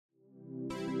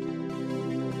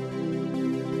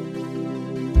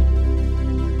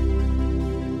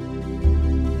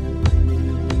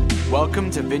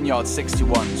Welcome to Vineyard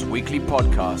 61's weekly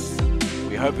podcast.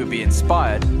 We hope you'll be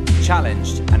inspired,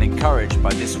 challenged, and encouraged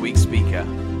by this week's speaker.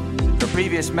 For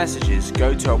previous messages,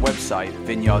 go to our website,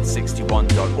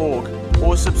 vineyard61.org,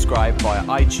 or subscribe via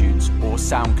iTunes or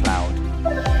SoundCloud.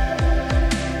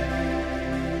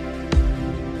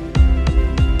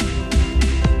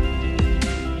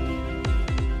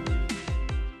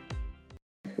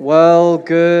 Well,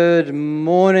 good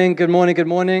morning,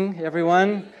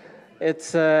 everyone.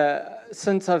 It's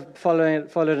since I've followed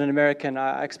an American,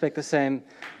 I expect the same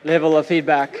level of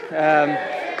feedback.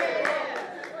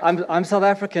 I'm South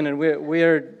African, and we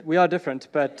are different,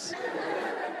 but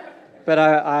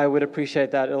I would appreciate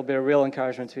that. It'll be a real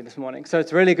encouragement to me this morning. So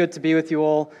it's really good to be with you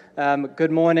all.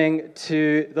 Good morning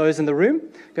to those in the room.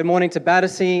 Good morning to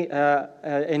Battersea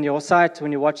in your site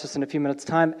when you watch this in a few minutes'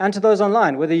 time, and to those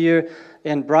online, whether you're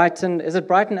in Brighton. Is it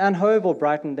Brighton and Hove or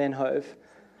Brighton then Hove?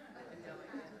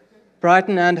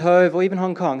 Brighton and Hove, or even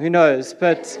Hong Kong, who knows?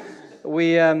 But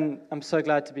I'm so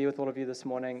glad to be with all of you this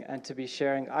morning and to be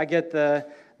sharing. I get the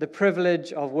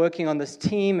privilege of working on this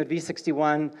team at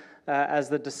V61 as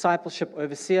the discipleship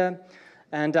overseer,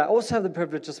 and I also have the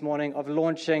privilege this morning of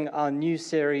launching our new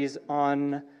series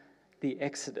on the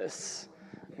Exodus,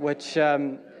 which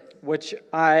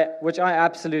I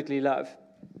absolutely love.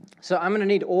 So I'm going to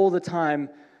need all the time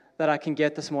that I can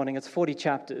get this morning. It's 40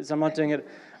 chapters. I'm not doing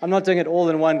it all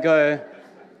in one go.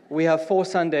 We have 4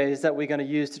 Sundays that we're going to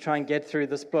use to try and get through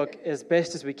this book as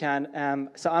best as we can.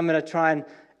 So I'm going to try and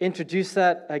introduce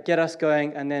that, get us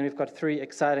going, and then we've got 3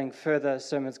 exciting further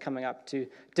sermons coming up to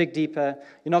dig deeper.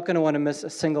 You're not going to want to miss a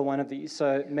single one of these.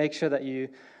 So make sure that you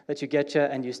get here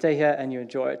and you stay here and you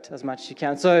enjoy it as much as you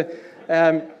can. So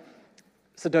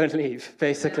don't leave,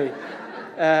 basically.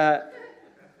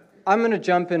 I'm going to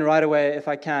jump in right away, if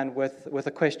I can, with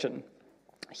a question.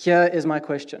 Here is my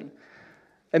question.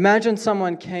 Imagine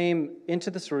someone came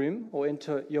into this room, or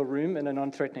into your room in a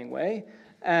non-threatening way,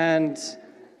 and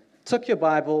took your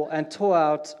Bible and tore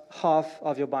out half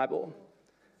of your Bible.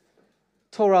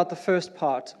 Tore out the first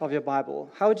part of your Bible.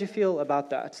 How would you feel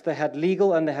about that? They had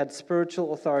legal and they had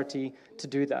spiritual authority to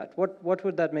do that. What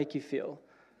would that make you feel?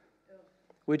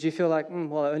 Would you feel like,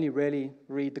 well, I only really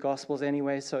read the Gospels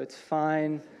anyway, so it's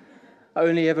fine. I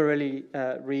only ever really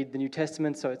read the New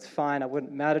Testament, so it's fine. I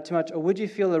wouldn't matter too much. Or would you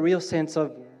feel a real sense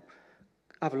of,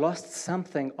 I've lost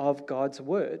something of God's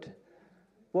Word?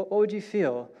 What would you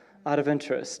feel out of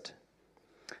interest?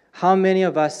 How many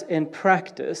of us in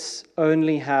practice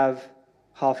only have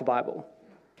half a Bible?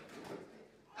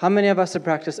 How many of us in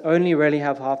practice only really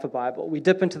have half a Bible? We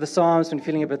dip into the Psalms when we're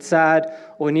feeling a bit sad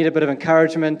or we need a bit of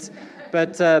encouragement.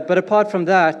 But apart from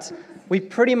that, we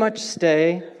pretty much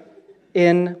stay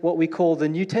in what we call the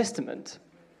New Testament.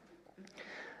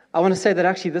 I want to say that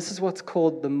actually this is what's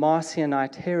called the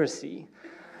Marcionite heresy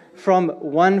from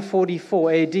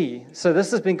 144 AD. So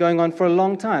this has been going on for a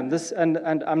long time. And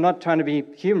I'm not trying to be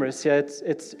humorous here.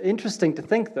 It's interesting to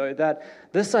think, though, that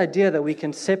this idea that we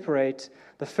can separate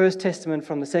the First Testament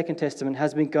from the Second Testament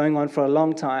has been going on for a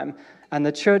long time. And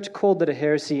the church called it a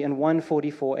heresy in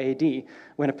 144 AD,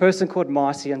 when a person called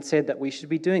Marcion said that we should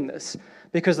be doing this.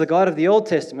 Because the God of the Old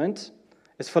Testament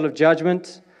is full of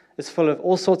judgment, is full of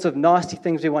all sorts of nasty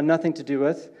things we want nothing to do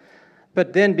with.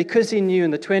 But then, because he knew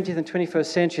in the 20th and 21st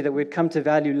century that we'd come to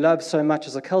value love so much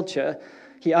as a culture,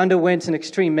 he underwent an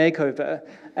extreme makeover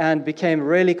and became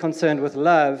really concerned with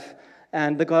love.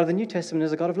 And the God of the New Testament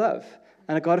is a God of love,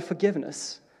 and a God of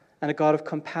forgiveness, and a God of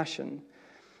compassion.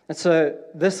 And so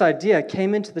this idea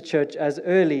came into the church as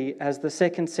early as the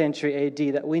 2nd century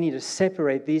AD, that we need to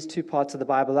separate these 2 parts of the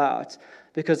Bible out,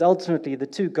 because ultimately the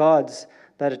 2 gods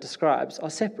that it describes are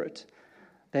separate.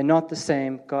 They're not the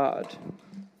same God.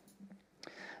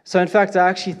 So in fact, I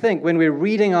actually think when we're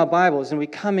reading our Bibles and we're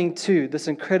coming to this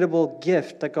incredible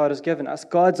gift that God has given us,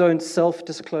 God's own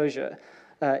self-disclosure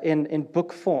in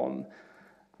book form,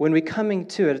 when we're coming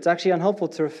to it, it's actually unhelpful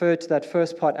to refer to that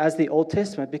first part as the Old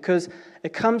Testament, because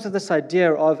it comes with this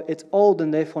idea of it's old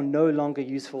and therefore no longer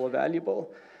useful or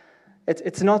valuable.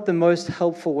 It's not the most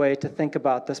helpful way to think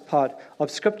about this part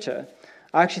of Scripture.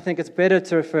 I actually think it's better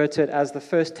to refer to it as the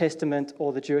First Testament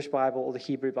or the Jewish Bible or the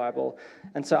Hebrew Bible.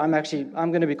 And so I'm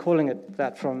going to be calling it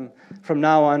that from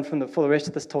now on, for the rest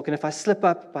of this talk. And if I slip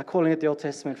up by calling it the Old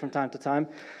Testament from time to time,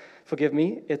 forgive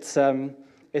me.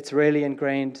 It's really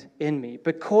ingrained in me.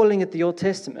 But calling it the Old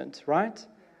Testament, right,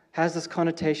 has this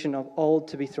connotation of old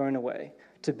to be thrown away,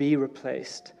 to be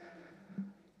replaced.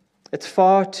 It's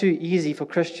far too easy for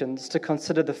Christians to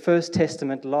consider the First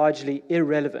Testament largely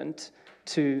irrelevant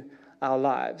to our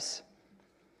lives.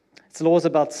 It's laws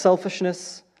about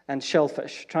selfishness and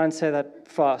shellfish. Try and say that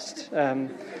fast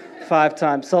 5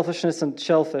 times. Selfishness and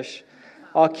shellfish.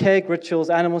 archaic rituals,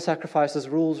 animal sacrifices,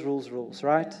 rules, rules, rules,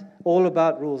 right? All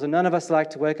about rules. And none of us like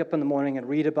to wake up in the morning and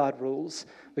read about rules.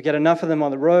 We get enough of them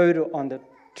on the road, or on the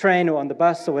train, or on the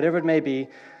bus, or whatever it may be.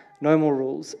 No more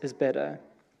rules is better.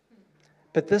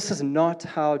 But this is not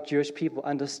how Jewish people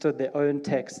understood their own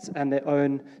texts and their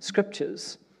own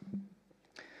scriptures.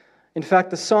 In fact,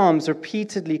 the Psalms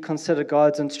repeatedly consider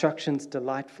God's instructions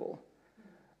delightful.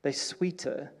 They're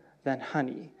sweeter than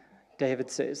honey, David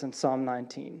says in Psalm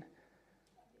 19.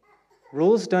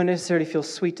 Rules don't necessarily feel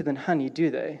sweeter than honey, do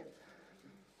they?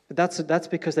 But that's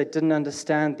because they didn't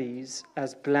understand these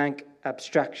as blank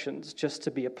abstractions just to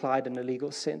be applied in a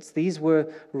legal sense. These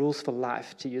were rules for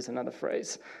life, to use another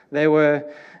phrase. They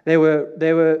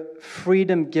were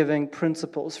freedom-giving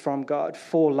principles from God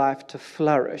for life to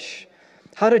flourish.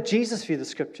 How did Jesus view the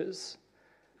scriptures?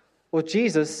 Well,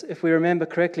 Jesus, if we remember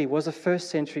correctly, was a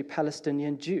first-century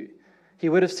Palestinian Jew. He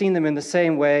would have seen them in the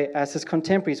same way as his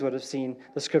contemporaries would have seen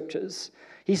the scriptures.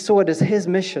 He saw it as his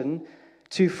mission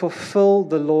to fulfill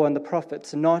the law and the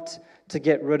prophets, not to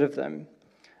get rid of them.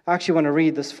 I actually want to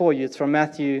read this for you. It's from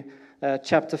Matthew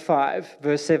chapter 5,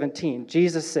 verse 17.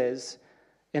 Jesus says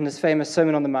in his famous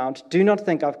Sermon on the Mount, "Do not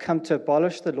think I've come to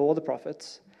abolish the law of the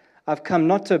prophets. I've come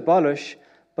not to abolish,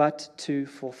 but to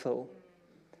fulfill."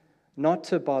 Not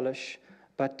to abolish,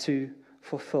 but to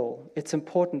fulfill. It's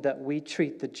important that we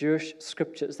treat the Jewish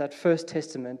scriptures, that First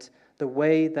Testament, the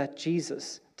way that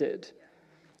Jesus did,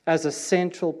 as a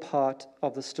central part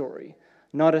of the story,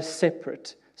 not a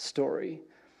separate story.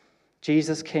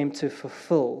 Jesus came to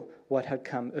fulfill what had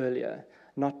come earlier,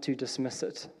 not to dismiss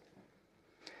it.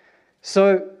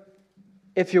 So,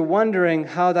 if you're wondering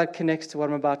how that connects to what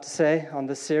I'm about to say on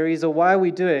this series, or why are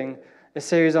we doing a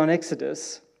series on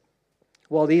Exodus,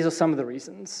 well, these are some of the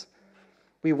reasons.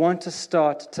 We want to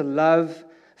start to love,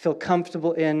 feel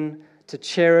comfortable in, to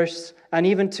cherish, and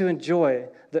even to enjoy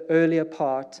the earlier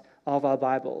part of our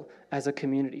Bible as a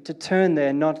community. To turn there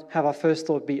and not have our first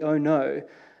thought be, oh no,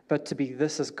 but to be,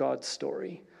 this is God's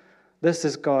story. This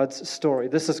is God's story.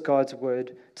 This is God's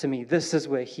word to me. This is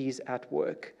where He's at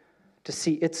work. To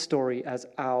see its story as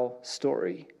our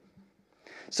story.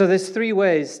 So there's 3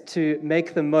 ways to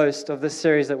make the most of this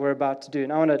series that we're about to do.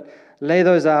 And I want to lay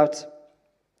those out,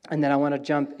 and then I want to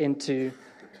jump into,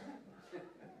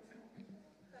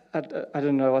 I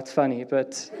don't know what's funny,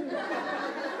 but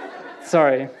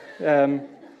sorry.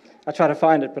 I tried to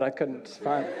find it, but I couldn't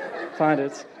find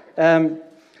it.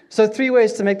 So 3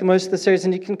 ways to make the most of the series,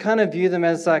 and you can kind of view them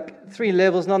as like 3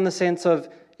 levels, not in the sense of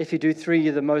if you do 3,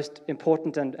 you're the most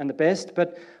important and the best,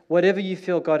 but whatever you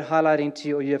feel God highlighting to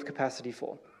you or you have capacity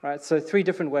for, right? So 3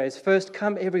 different ways. First,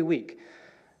 come every week.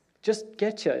 Just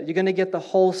get here. You're going to get the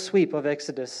whole sweep of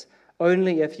Exodus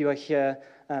only if you are here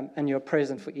and you're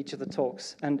present for each of the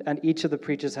talks. And each of the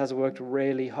preachers has worked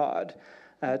really hard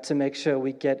to make sure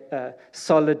we get a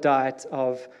solid diet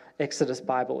of Exodus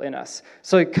Bible in us.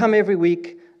 So come every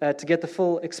week to get the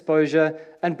full exposure,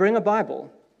 and bring a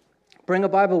Bible. Bring a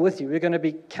Bible with you. We're going to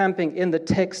be camping in the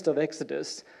text of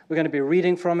Exodus. We're going to be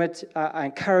reading from it. I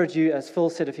encourage you, as Phil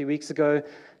said a few weeks ago,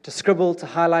 to scribble, to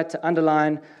highlight, to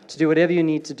underline, to do whatever you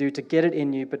need to do to get it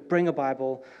in you, but bring a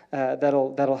Bible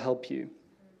that'll help you.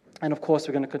 And of course,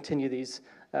 we're going to continue these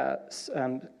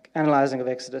analyzing of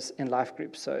Exodus in life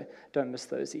groups, so don't miss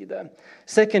those either.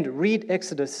 Second, read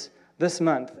Exodus this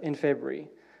month in February.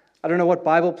 I don't know what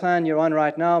Bible plan you're on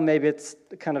right now. Maybe it's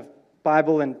kind of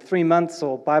Bible in 3 months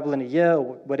or Bible in a year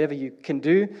or whatever you can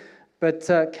do. But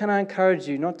can I encourage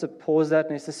you not to pause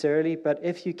that necessarily, but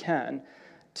if you can,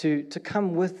 to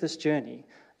come with this journey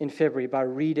in February by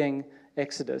reading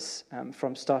Exodus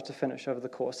from start to finish over the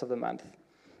course of the month.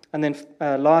 And then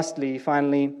lastly,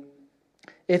 finally,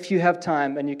 if you have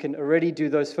time and you can already do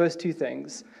those first 2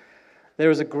 things,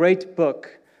 there is a great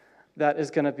book that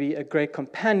is going to be a great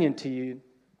companion to you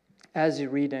as you're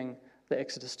reading the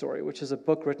Exodus story, which is a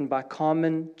book written by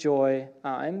Carmen Joy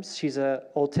Imes. She's an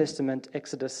Old Testament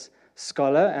Exodus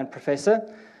scholar and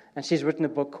professor, and she's written a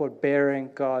book called Bearing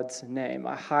God's Name.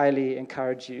 I highly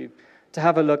encourage you to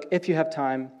have a look, if you have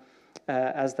time,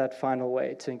 as that final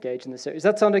way to engage in the series.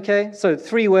 Does that sound okay? So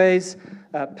 3 ways.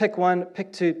 Pick 1,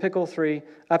 pick 2, pick all 3,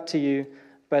 up to you,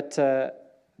 but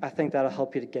I think that'll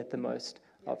help you to get the most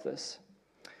of this.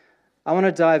 I want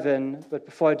to dive in, but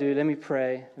before I do, let me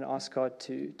pray and ask God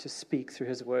to speak through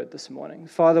His word this morning.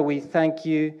 Father, we thank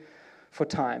you for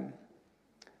time.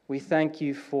 We thank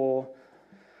you for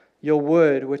your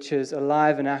word, which is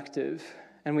alive and active.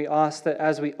 And we ask that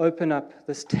as we open up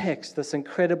this text, this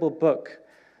incredible book,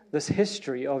 this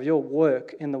history of your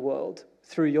work in the world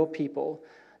through your people,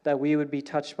 that we would be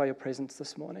touched by your presence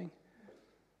this morning.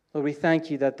 Lord, we thank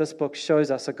you that this book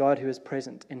shows us a God who is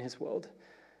present in His world.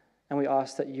 and we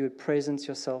ask that you would presence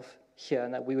yourself here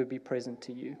and that we would be present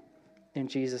to you. In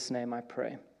Jesus' name I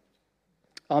pray.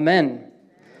 Amen.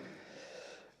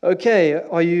 Okay,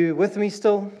 are you with me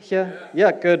still here?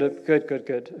 Yeah,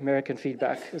 good. American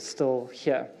feedback is still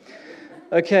here.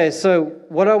 Okay, so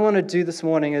what I want to do this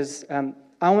morning is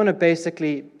I want to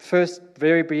basically, first,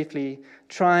 very briefly,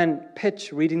 try and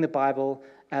pitch reading the Bible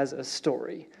as a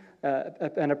story,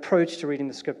 an approach to reading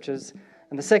the Scriptures.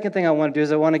 And the second thing I want to do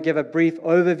is I want to give a brief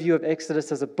overview of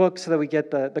Exodus as a book so that we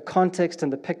get the context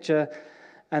and the picture.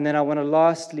 And then I want to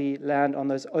lastly land on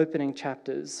those opening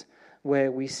chapters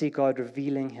where we see God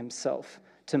revealing himself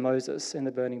to Moses in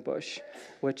the burning bush,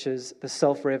 which is the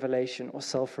self-revelation or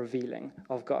self-revealing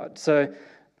of God. So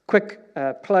quick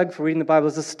plug for reading the Bible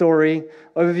as a story,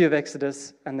 overview of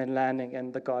Exodus, and then landing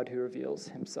in the God who reveals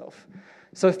himself.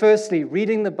 So firstly,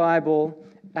 reading the Bible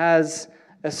as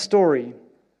a story.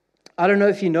 I don't know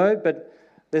if you know, but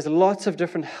there's lots of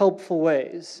different helpful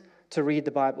ways to read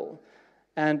the Bible.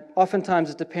 And oftentimes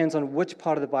it depends on which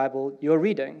part of the Bible you're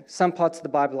reading. Some parts of the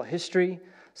Bible are history,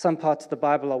 some parts of the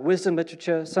Bible are wisdom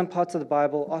literature, some parts of the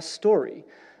Bible are story.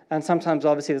 And sometimes,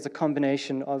 obviously, there's a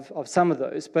combination of some of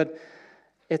those. But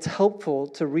it's helpful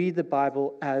to read the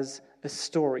Bible as a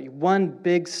story, one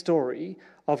big story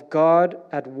of God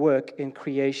at work in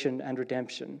creation and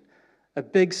redemption. A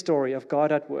big story of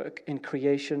God at work in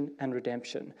creation and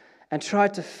redemption. And try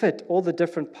to fit all the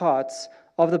different parts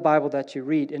of the Bible that you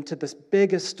read into this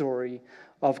bigger story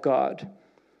of God.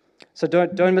 So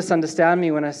don't misunderstand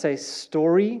me when I say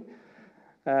story.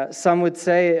 Some would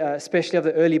say, especially of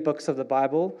the early books of the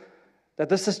Bible, that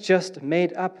this is just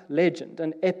made-up legend,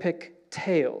 an epic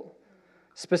tale,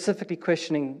 specifically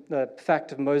questioning the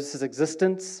fact of Moses'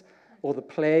 existence, or the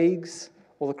plagues,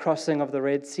 or the crossing of the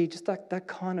Red Sea. Just that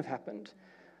can't have happened.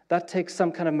 That takes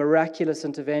some kind of miraculous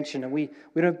intervention, and we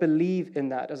don't believe in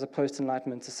that as a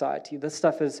post-Enlightenment society. This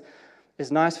stuff is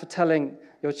nice for telling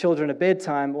your children a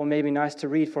bedtime, or maybe nice to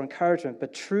read for encouragement,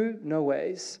 but true, no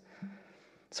ways.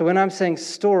 So when I'm saying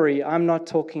story, I'm not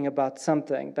talking about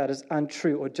something that is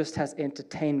untrue or just has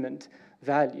entertainment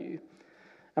value.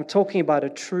 I'm talking about a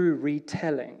true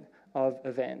retelling of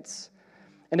events.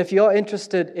 And if you're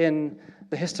interested in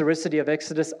the historicity of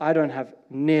Exodus, I don't have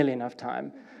nearly enough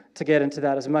time to get into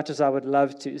that as much as I would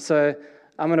love to. So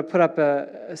I'm going to put up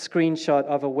a screenshot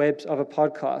of a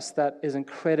podcast that is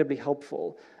incredibly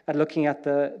helpful at looking at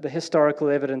the historical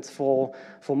evidence for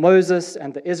Moses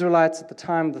and the Israelites at the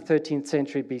time of the 13th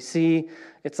century BC.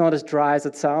 It's not as dry as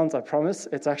it sounds, I promise.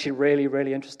 It's actually really,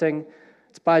 really interesting.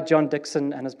 It's by John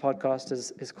Dixon, and his podcast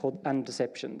is called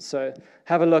Undeception. So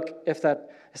have a look if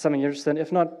that is something you're interested in.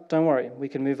 If not, don't worry, we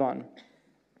can move on.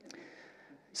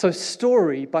 So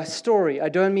story by story, I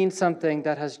don't mean something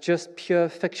that has just pure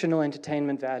fictional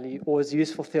entertainment value or is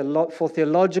useful for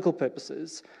theological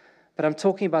purposes, but I'm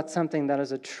talking about something that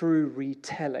is a true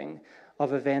retelling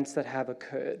of events that have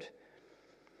occurred.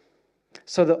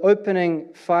 So the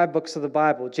opening 5 books of the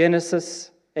Bible,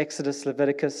 Genesis, Exodus,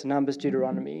 Leviticus, Numbers,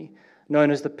 Deuteronomy,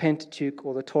 known as the Pentateuch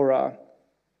or the Torah,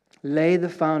 lay the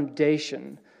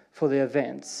foundation for the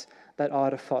events that are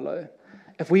to follow.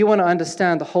 If we want to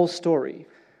understand the whole story,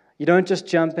 you don't just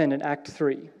jump in Act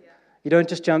 3. You don't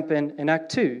just jump in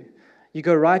Act 2. You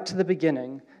go right to the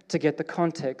beginning to get the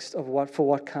context of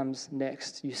what comes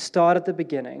next. You start at the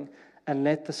beginning and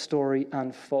let the story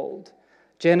unfold.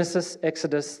 Genesis,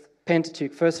 Exodus,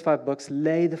 Pentateuch, first 5 books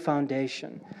lay the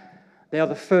foundation. They are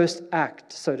the first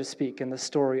act, so to speak, in the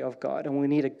story of God, and we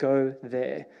need to go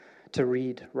there to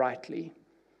read rightly.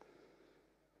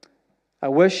 I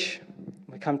wish,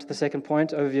 we come to the second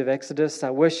point, overview of Exodus, I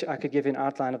wish I could give you an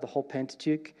outline of the whole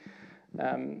Pentateuch.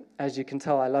 As you can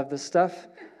tell, I love this stuff,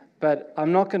 but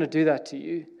I'm not going to do that to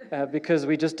you because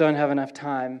we just don't have enough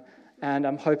time, and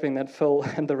I'm hoping that Phil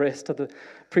and the rest of the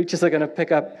preachers are going to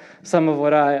pick up some of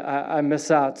what I miss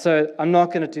out. So I'm not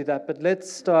going to do that, but let's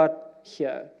start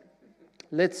here.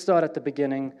 Let's start at the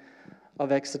beginning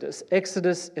of Exodus.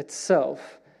 Exodus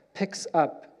itself picks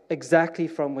up exactly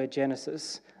from where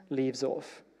Genesis leaves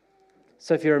off.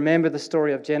 So if you remember the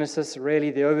story of Genesis,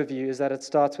 really the overview is that it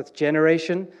starts with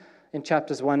generation in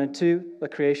chapters 1 and 2, the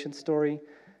creation story,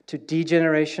 to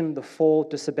degeneration, the fall,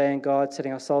 disobeying God,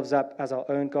 setting ourselves up as our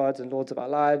own gods and lords of our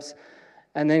lives,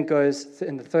 and then goes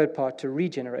in the third part to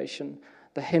regeneration,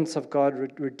 the hints of God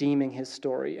redeeming his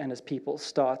story and his people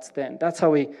starts then. That's how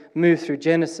we move through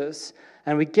Genesis,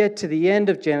 and we get to the end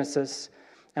of Genesis,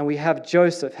 and we have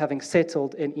Joseph having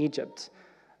settled in Egypt.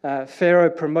 Pharaoh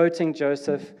promoting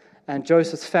Joseph, and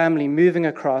Joseph's family moving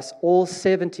across. All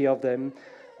 70 of them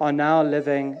are now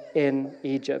living in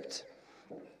Egypt.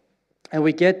 And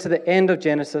we get to the end of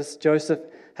Genesis. Joseph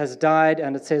has died,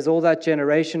 and it says all that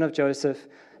generation of Joseph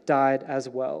died as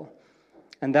well.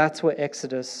 And that's where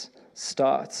Exodus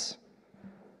starts.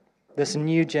 This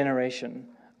new generation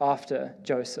after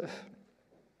Joseph.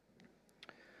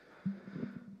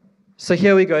 So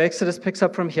here we go. Exodus picks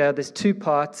up from here. There's 2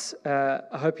 parts. I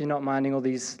hope you're not minding all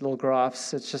these little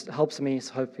graphs. It just helps me,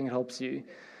 so hoping it helps you.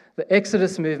 The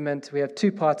Exodus movement, we have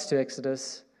 2 parts to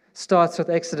Exodus. Starts with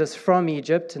Exodus from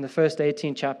Egypt in the first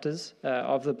 18 chapters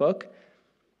of the book.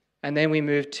 And then we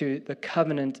move to the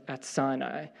covenant at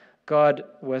Sinai. God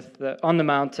on the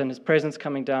mountain, his presence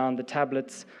coming down, the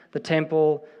tablets, the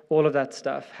temple, all of that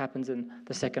stuff happens in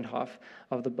the second half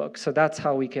of the book. So that's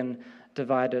how we can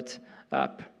divide it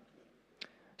up.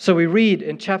 So we read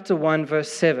in chapter 1,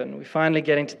 verse 7. We're finally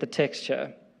getting to the text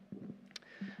here.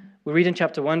 We read in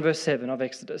chapter 1, verse 7 of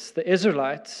Exodus. The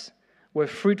Israelites were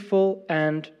fruitful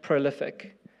and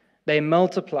prolific. They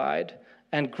multiplied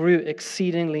and grew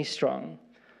exceedingly strong,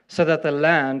 so that the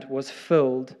land was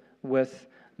filled with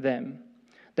them.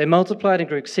 They multiplied and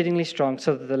grew exceedingly strong,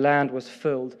 so that the land was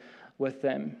filled with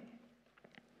them.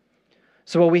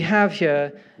 So what we have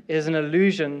here is an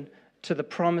allusion to the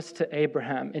promise to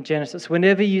Abraham in Genesis.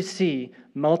 Whenever you see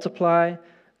multiply,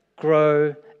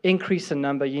 grow, increase in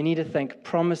number, you need to think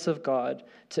promise of God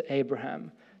to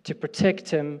Abraham, to protect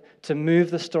him, to move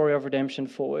the story of redemption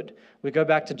forward. We go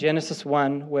back to Genesis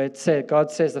 1, where God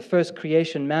says the first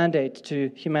creation mandate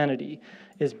to humanity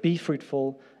is be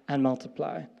fruitful and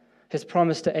multiply. His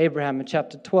promise to Abraham in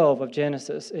chapter 12 of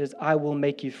Genesis is, I will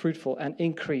make you fruitful and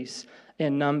increase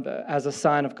in number as a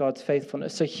sign of God's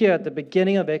faithfulness. So here at the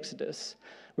beginning of Exodus,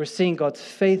 we're seeing God's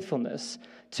faithfulness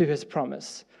to his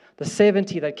promise. The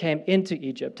 70 that came into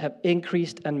Egypt have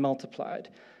increased and multiplied.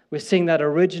 We're seeing that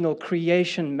original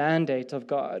creation mandate of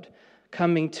God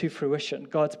coming to fruition.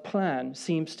 God's plan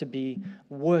seems to be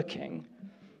working.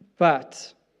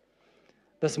 But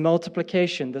this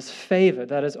multiplication, this favor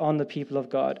that is on the people of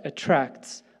God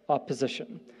attracts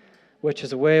opposition, which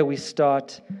is where we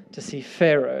start to see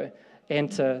Pharaoh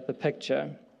enter the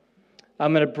picture.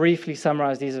 I'm going to briefly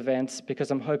summarize these events because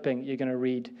I'm hoping you're going to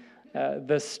read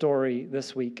this story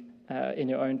this week in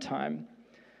your own time.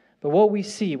 But what we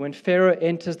see when Pharaoh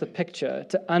enters the picture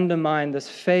to undermine this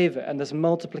favor and this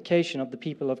multiplication of the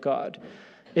people of God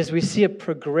is we see a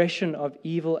progression of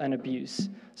evil and abuse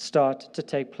start to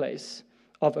take place,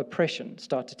 of oppression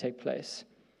start to take place.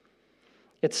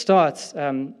 It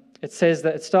says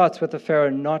that it starts with the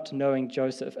Pharaoh not knowing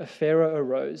Joseph. A Pharaoh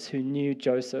arose who knew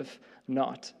Joseph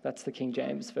not. That's the King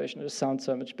James version. It sounds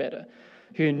so much better.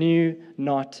 Who knew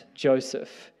not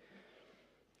Joseph.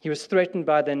 He was threatened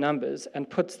by their numbers and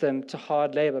puts them to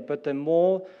hard labor. But the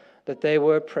more that they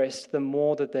were oppressed, the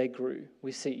more that they grew,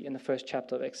 we see in the first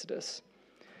chapter of Exodus.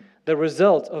 The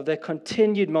result of their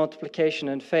continued multiplication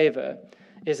and favor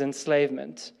is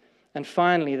enslavement. And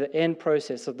finally, the end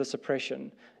process of this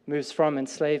oppression moves from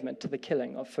enslavement to the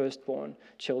killing of firstborn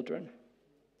children.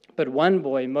 But one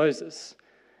boy, Moses,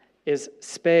 is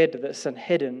spared this and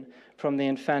hidden from the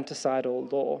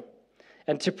infanticidal law.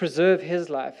 And to preserve his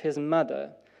life, his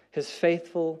mother, his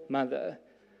faithful mother,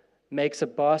 makes a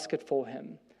basket for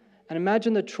him. And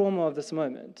imagine the trauma of this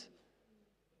moment.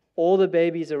 All the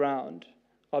babies around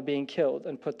are being killed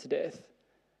and put to death.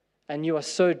 And you are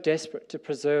so desperate to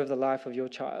preserve the life of your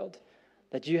child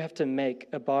that you have to make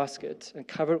a basket and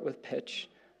cover it with pitch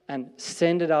and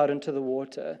send it out into the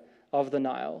water of the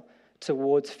Nile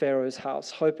towards Pharaoh's house,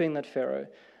 hoping that Pharaoh,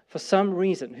 for some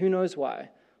reason, who knows why,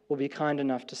 will be kind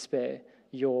enough to spare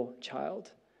your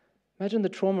child. Imagine the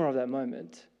trauma of that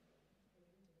moment,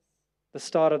 the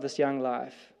start of this young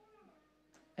life,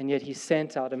 and yet he's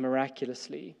sent out and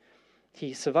miraculously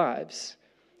he survives.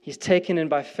 He's taken in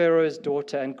by Pharaoh's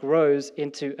daughter and grows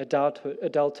into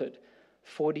adulthood.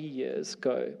 40 years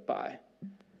go by.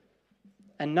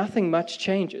 And nothing much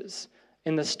changes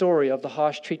in the story of the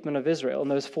harsh treatment of Israel in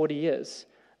those 40 years.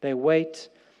 They wait,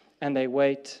 and they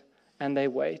wait, and they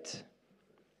wait.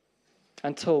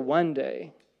 Until one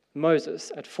day,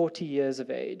 Moses, at 40 years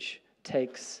of age,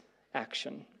 takes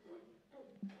action.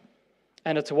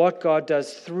 And it's what God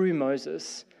does through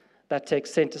Moses that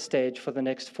takes center stage for the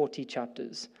next 40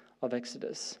 chapters of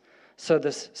Exodus. So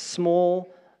this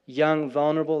small, young,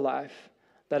 vulnerable life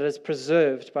that is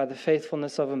preserved by the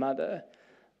faithfulness of a mother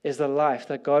is the life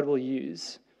that God will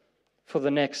use for the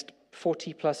next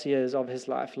 40 plus years of his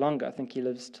life. Longer, I think he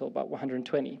lives till about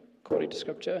 120, according to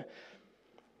Scripture.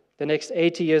 The next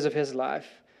 80 years of his life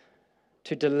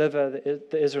to deliver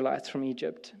the Israelites from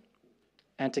Egypt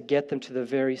and to get them to the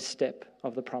very step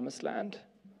of the promised land.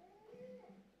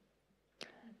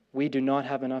 We do not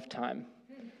have enough time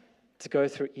to go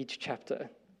through each chapter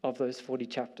of those 40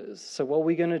 chapters. So what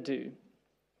we're going to do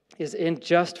is in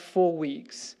just 4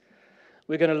 weeks,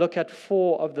 we're going to look at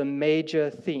 4 of the major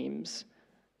themes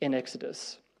in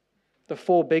Exodus. The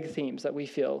 4 big themes that we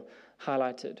feel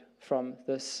highlighted from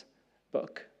this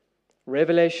book: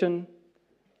 revelation,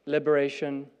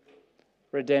 liberation,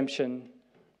 redemption,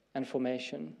 and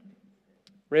formation.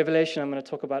 Revelation, I'm going to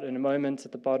talk about in a moment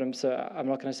at the bottom, so I'm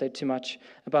not going to say too much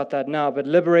about that now. But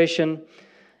liberation,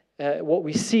 what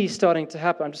we see starting to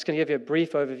happen, I'm just going to give you a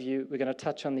brief overview. We're going to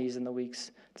touch on these in the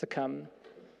weeks to come.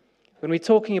 When we're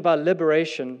talking about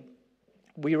liberation,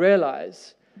 we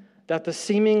realize that the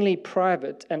seemingly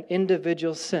private and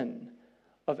individual sin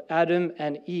of Adam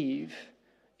and Eve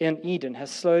in Eden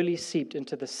has slowly seeped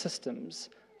into the systems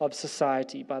of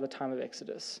society by the time of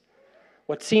Exodus.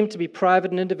 What seemed to be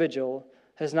private and individual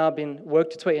has now been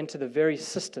worked its way into the very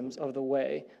systems of the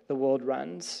way the world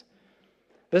runs.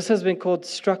 This has been called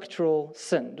structural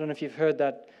sin. I don't know if you've heard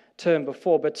that term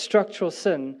before, but structural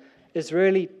sin is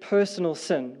really personal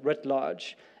sin writ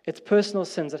large. It's personal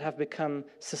sins that have become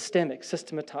systemic,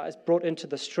 systematized, brought into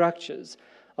the structures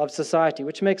of society,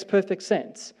 which makes perfect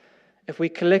sense. If we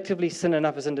collectively sin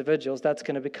enough as individuals, that's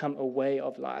going to become a way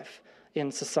of life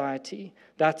in society.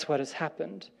 That's what has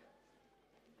happened.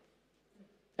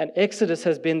 And Exodus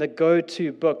has been the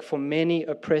go-to book for many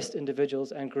oppressed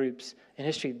individuals and groups in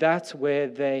history. That's where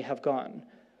they have gone.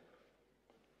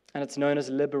 And it's known as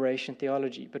liberation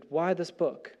theology. But why this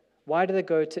book? Why do they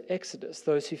go to Exodus,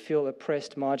 those who feel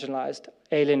oppressed, marginalized,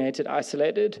 alienated,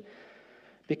 isolated?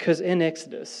 Because in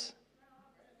Exodus,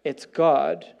 it's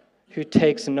God who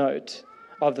takes note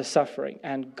of the suffering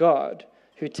and God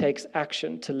who takes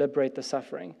action to liberate the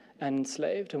suffering and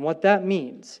enslaved. And what that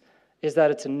means is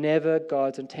that it's never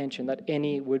God's intention that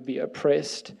any would be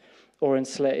oppressed or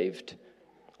enslaved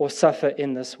or suffer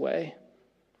in this way.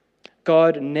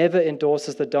 God never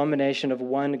endorses the domination of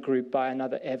one group by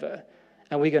another ever.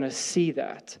 And we're going to see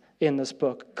that in this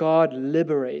book. God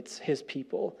liberates his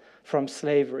people from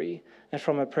slavery and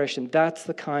from oppression. That's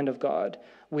the kind of God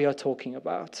we are talking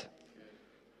about.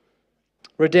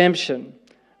 Redemption.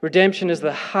 Redemption is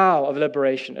the how of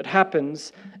liberation. It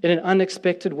happens in an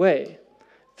unexpected way,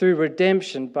 through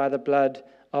redemption by the blood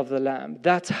of the Lamb.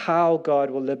 That's how God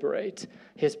will liberate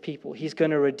his people. He's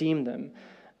going to redeem them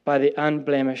by the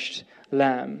unblemished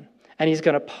Lamb. And he's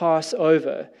going to pass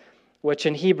over, which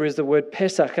in Hebrew is the word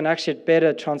Pesach, and actually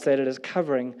better translated as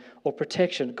covering or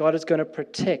protection. God is going to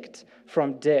protect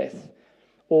from death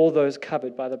all those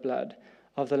covered by the blood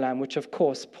of the Lamb, which of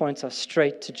course points us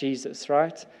straight to Jesus,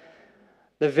 right?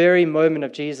 The very moment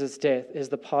of Jesus' death is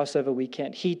the Passover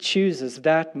weekend. He chooses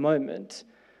that moment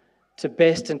to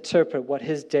best interpret what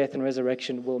his death and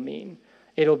resurrection will mean.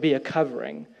 It'll be a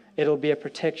covering. It'll be a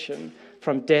protection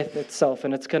from death itself,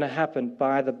 and it's going to happen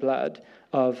by the blood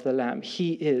of the Lamb.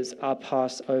 He is our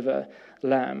Passover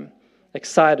Lamb.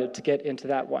 Excited to get into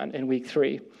that one in week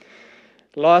 3.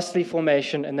 Lastly,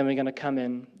 formation, and then we're going to come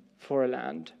in for a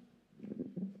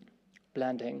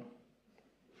landing.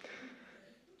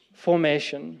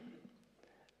 Formation.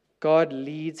 God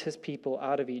leads his people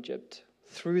out of Egypt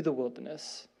through the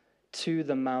wilderness to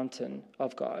the mountain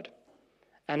of God.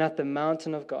 And at the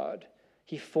mountain of God,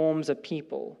 he forms a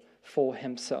people for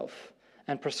himself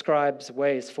and prescribes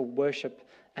ways for worship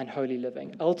and holy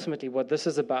living. Ultimately, what this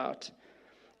is about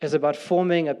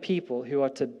forming a people who are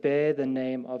to bear the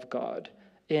name of God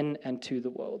in and to the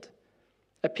world.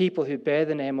 A people who bear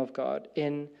the name of God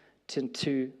in and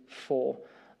to for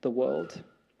the world.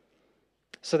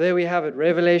 So there we have it.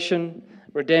 Revelation,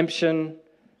 redemption,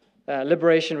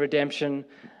 liberation, redemption,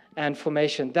 and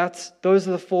formation. Those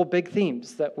are the 4 big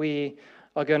themes that we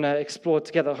are going to explore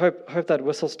together. Hope that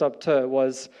whistle-stop tour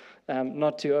was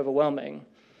not too overwhelming.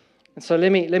 And so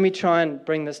let me try and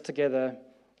bring this together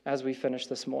as we finish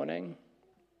this morning.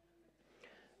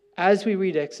 As we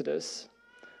read Exodus,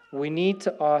 we need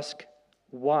to ask,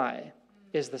 why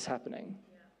is this happening?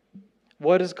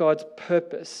 What is God's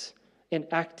purpose in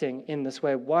acting in this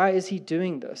way? Why is he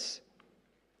doing this?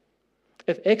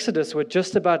 If Exodus were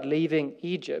just about leaving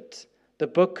Egypt, the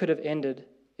book could have ended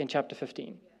in chapter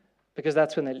 15, because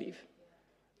that's when they leave.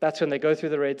 That's when they go through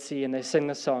the Red Sea and they sing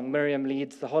the song. Miriam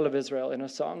leads the whole of Israel in a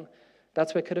song.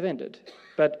 That's where it could have ended,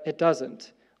 but it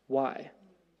doesn't. Why?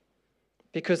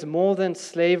 Because more than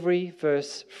slavery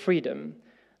versus freedom,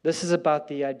 this is about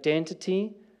the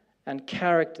identity and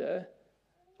character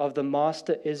of the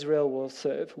master Israel will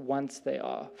serve once they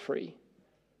are free.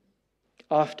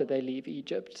 After they leave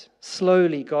Egypt,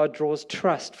 slowly God draws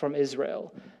trust from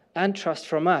Israel and trust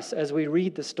from us as we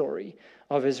read the story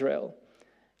of Israel,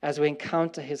 as we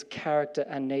encounter his character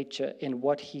and nature in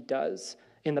what he does,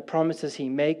 in the promises he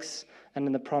makes, and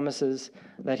in the promises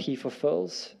that he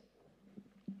fulfills.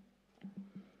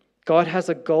 God has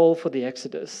a goal for the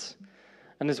Exodus.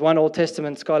 And there's one Old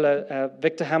Testament scholar,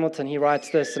 Victor Hamilton, he writes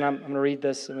this, and I'm going to read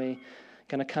this, and we're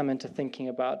going to come into thinking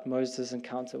about Moses'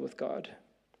 encounter with God.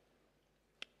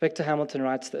 Victor Hamilton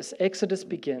writes this: Exodus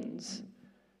begins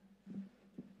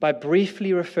by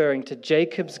briefly referring to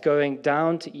Jacob's going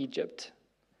down to Egypt,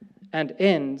 and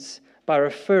ends by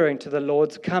referring to the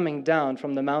Lord's coming down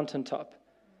from the mountaintop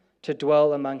to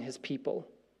dwell among his people.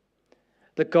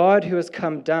 The God who has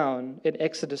come down in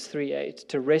Exodus 3:8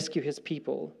 to rescue his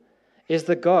people is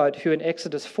the God who in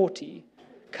Exodus 40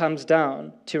 comes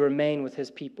down to remain with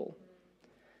his people.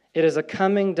 It is a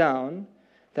coming down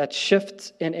that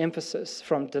shifts in emphasis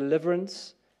from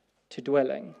deliverance to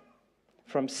dwelling,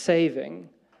 from saving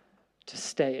to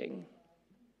staying,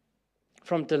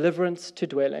 from deliverance to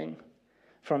dwelling,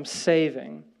 from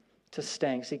saving to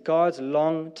staying. See, God's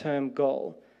long-term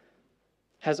goal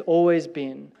has always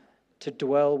been to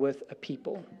dwell with a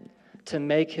people, to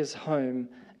make his home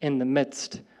in the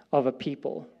midst of a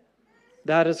people.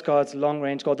 That is God's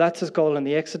long-range goal. That's his goal in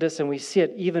the Exodus, and we see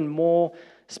it even more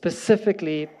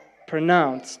specifically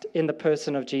pronounced in the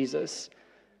person of Jesus,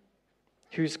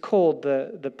 who's called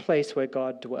the place where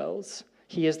God dwells.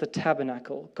 He is the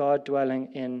tabernacle, God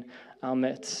dwelling in our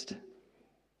midst.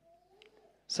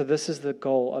 So this is the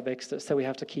goal of Exodus that we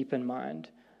have to keep in mind.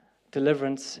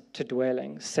 Deliverance to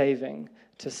dwelling, saving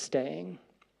to staying.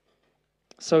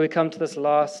 So we come to this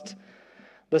last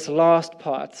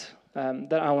part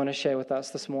that I want to share with us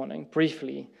this morning.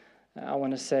 Briefly, I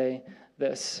want to say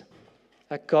this: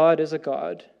 that God is a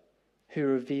God who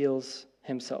reveals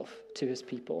himself to his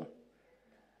people.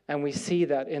 And we see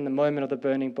that in the moment of the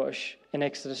burning bush in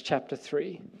Exodus chapter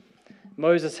 3.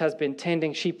 Moses has been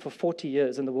tending sheep for 40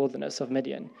 years in the wilderness of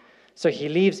Midian. So he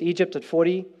leaves Egypt at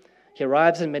 40, he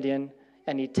arrives in Midian,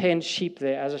 and he tends sheep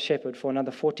there as a shepherd for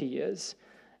another 40 years.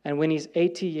 And when he's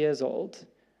 80 years old,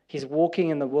 he's walking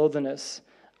in the wilderness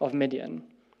of Midian,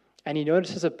 and he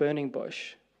notices a burning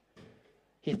bush.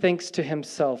 He thinks to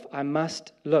himself, I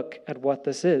must look at what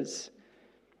this is.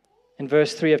 In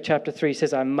verse 3 of chapter 3, he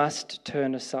says, I must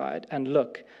turn aside and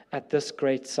look at this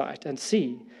great sight and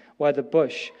see why the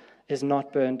bush is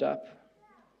not burned up.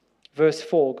 Verse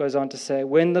 4 goes on to say,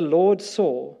 when the Lord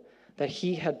saw that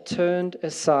he had turned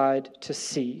aside to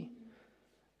see,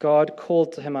 God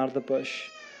called to him out of the bush,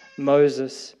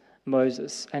 Moses,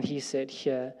 Moses. And he said,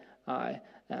 here I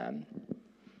am.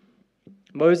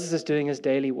 Moses is doing his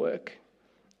daily work.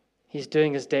 He's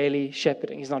doing his daily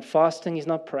shepherding. He's not fasting, he's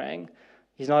not praying.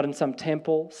 He's not in some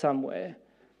temple somewhere.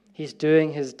 He's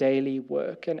doing his daily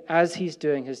work. And as he's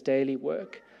doing his daily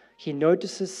work, he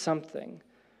notices something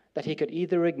that he could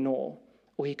either ignore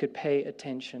or he could pay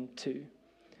attention to.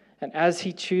 And as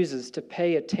he chooses to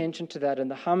pay attention to that in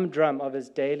the humdrum of his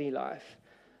daily life,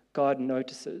 God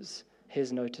notices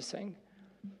his noticing.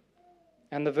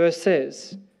 And the verse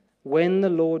says, when the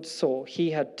Lord saw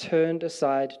he had turned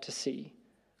aside to see,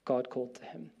 God called to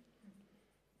him.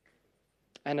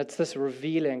 And it's this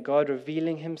revealing, God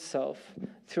revealing himself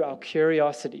through our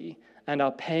curiosity and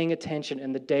our paying attention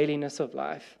in the dailiness of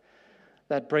life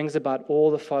that brings about all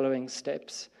the following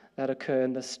steps that occur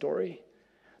in this story.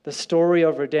 The story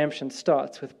of redemption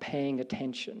starts with paying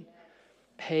attention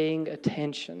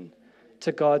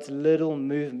to God's little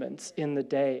movements in the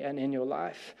day and in your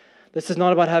life. This is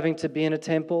not about having to be in a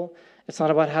temple. It's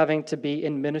not about having to be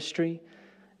in ministry.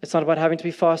 It's not about having to be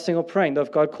fasting or praying. Though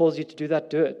if God calls you to do that,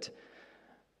 do it.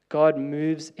 God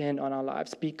moves in on our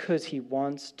lives because he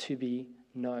wants to be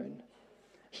known.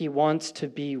 He wants to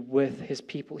be with his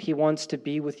people. He wants to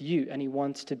be with you, and he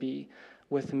wants to be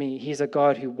with me. He's a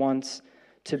God who wants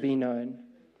to be known,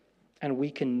 and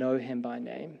we can know him by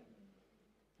name.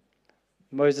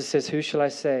 Moses says, who shall I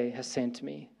say has sent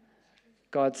me?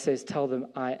 God says, tell them,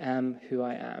 I am who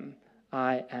I am.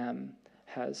 I am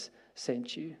has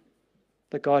sent you.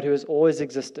 The God who has always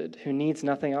existed, who needs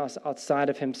nothing else outside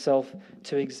of himself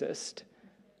to exist.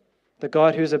 The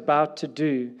God who's about to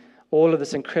do all of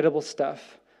this incredible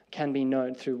stuff can be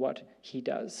known through what he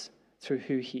does, through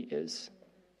who he is.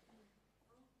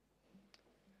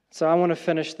 So I want to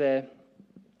finish there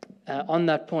on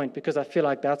that point, because I feel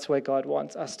like that's where God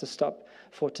wants us to stop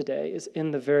for today, is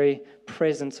in the very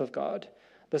presence of God,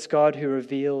 this God who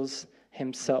reveals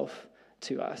himself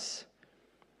to us.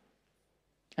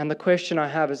 And the question I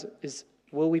have is,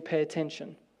 will we pay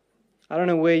attention? I don't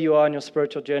know where you are in your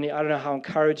spiritual journey. I don't know how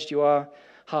encouraged you are,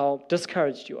 how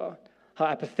discouraged you are, how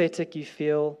apathetic you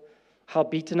feel, how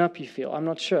beaten up you feel. I'm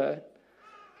not sure.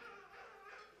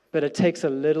 But it takes a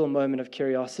little moment of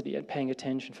curiosity and paying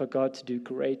attention for God to do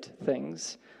great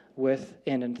things with,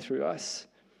 in, and through us.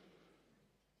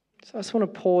 So I just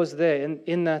want to pause there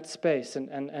in that space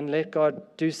and let God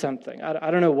do something.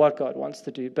 I don't know what God wants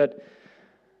to do, but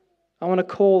I want to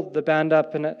call the band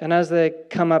up, and as they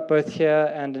come up both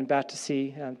here and in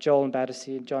Battersea, Joel and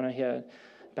Battersea, and John are here,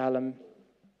 Balaam,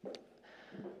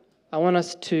 I want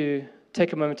us to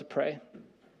take a moment to pray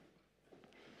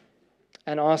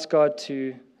and ask God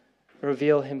to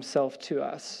reveal himself to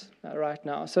us right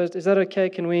now. So is that okay?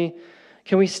 Can we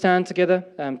stand together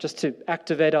just to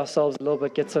activate ourselves a little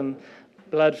bit, get some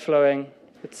blood flowing?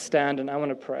 Let's stand, and I want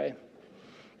to pray.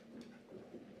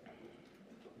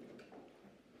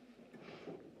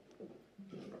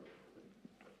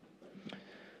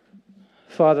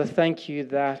 Father, thank you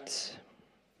that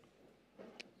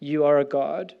you are a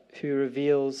God who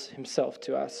reveals himself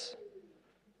to us.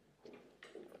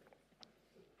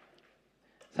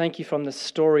 Thank you. From the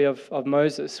story of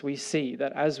Moses, we see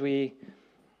that as we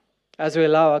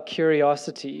allow our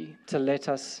curiosity to let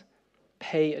us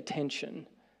pay attention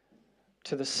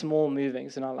to the small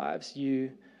movings in our lives,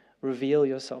 you reveal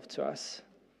yourself to us.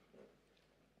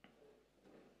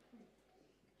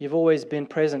 You've always been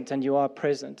present, and you are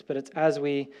present, but it's as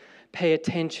we pay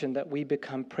attention that we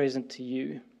become present to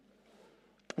you.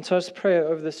 And so I just pray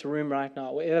over this room right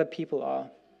now, wherever people are,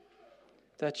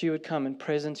 that you would come and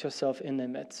present yourself in their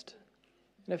midst.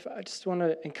 And I just want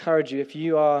to encourage you, if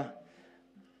you are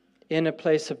in a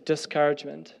place of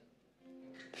discouragement,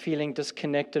 feeling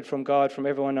disconnected from God, from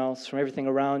everyone else, from everything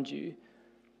around you,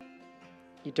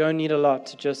 you don't need a lot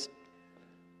to just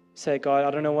say, God, I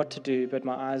don't know what to do, but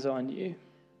my eyes are on you.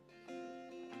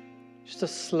 Just a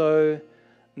slow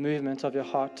movement of your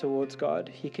heart towards God,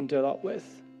 he can do a lot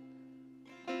with.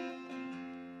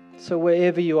 So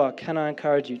wherever you are, can I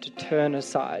encourage you to turn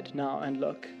aside now and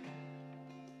look?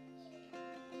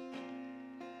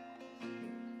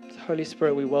 Holy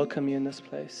Spirit, we welcome you in this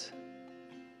place.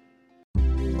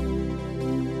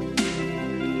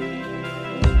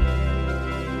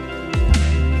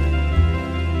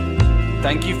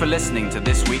 Thank you for listening to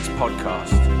this week's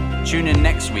podcast. Tune in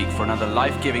next week for another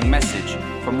life-giving message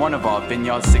from one of our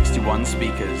Vineyard 61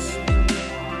 speakers.